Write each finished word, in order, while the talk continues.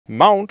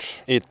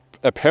mount, it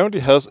apparently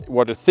has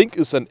what I think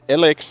is an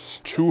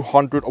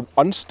LX200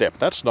 unstep.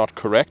 That's not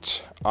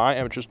correct. I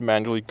am just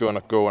manually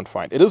gonna go and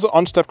find. It is an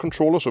unstep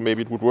controller, so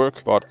maybe it would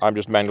work, but I'm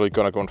just manually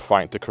gonna go and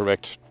find the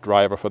correct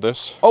driver for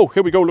this. Oh,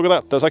 here we go, look at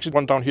that. There's actually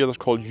one down here that's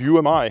called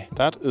UMI.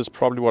 That is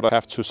probably what I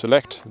have to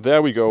select.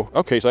 There we go.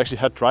 Okay, so I actually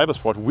had drivers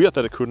for it. Weird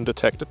that it couldn't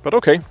detect it, but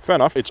okay, fair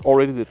enough. It's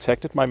already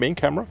detected my main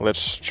camera.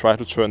 Let's try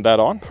to turn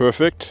that on.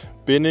 Perfect.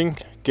 Binning,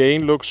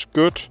 gain looks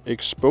good.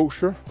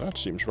 Exposure, that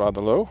seems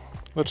rather low.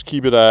 Let's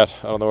keep it at,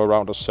 I don't know,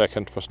 around a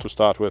second for us to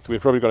start with. We're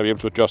probably going to be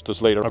able to adjust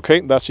this later. Okay,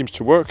 that seems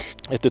to work.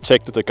 It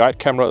detected the guide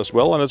camera as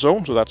well on its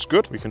own, so that's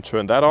good. We can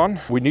turn that on.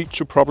 We need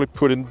to probably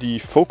put in the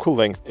focal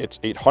length. It's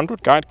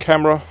 800. Guide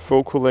camera,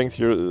 focal length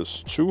here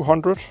is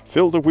 200.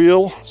 Fill the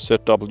wheel,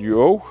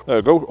 ZWO. There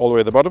we go, all the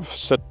way at the bottom.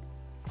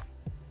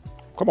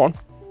 Come on.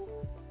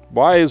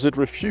 Why is it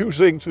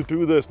refusing to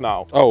do this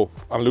now? Oh,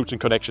 I'm losing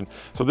connection.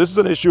 So this is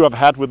an issue I've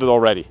had with it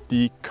already.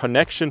 The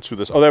connection to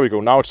this, oh, there we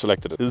go. Now it's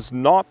selected. It is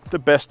not the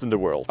best in the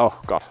world.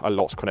 Oh God, I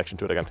lost connection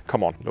to it again.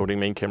 Come on, loading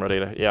main camera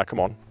data. Yeah, come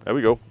on. There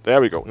we go.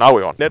 There we go. Now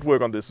we're on.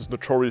 Network on this is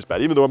notorious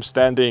bad. Even though I'm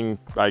standing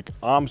like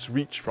arm's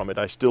reach from it,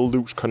 I still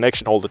lose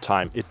connection all the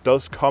time. It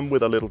does come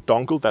with a little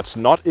dongle that's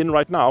not in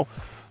right now.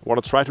 I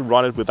want to try to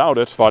run it without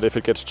it, but if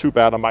it gets too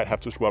bad, I might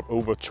have to swap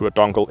over to a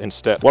dongle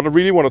instead. What I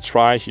really want to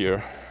try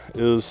here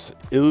is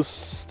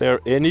there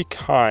any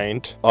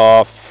kind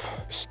of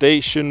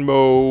station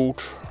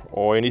mode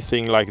or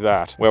anything like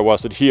that? Where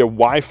was it here?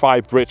 Wi-Fi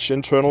bridge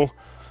internal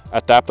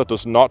adapter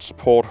does not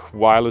support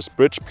wireless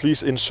bridge.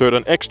 Please insert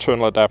an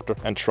external adapter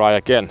and try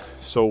again.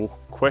 So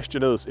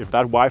question is if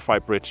that Wi-Fi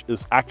bridge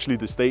is actually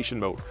the station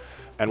mode,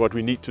 and what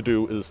we need to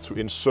do is to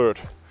insert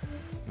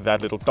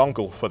that little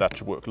dongle for that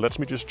to work. Let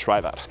me just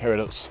try that. Here it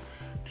is.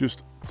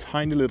 Just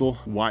tiny little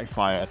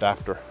Wi-Fi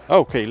adapter.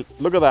 Okay,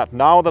 look at that.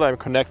 Now that I'm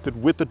connected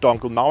with the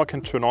dongle, now I can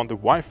turn on the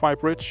Wi-Fi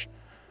bridge,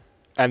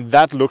 and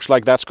that looks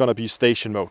like that's gonna be station mode.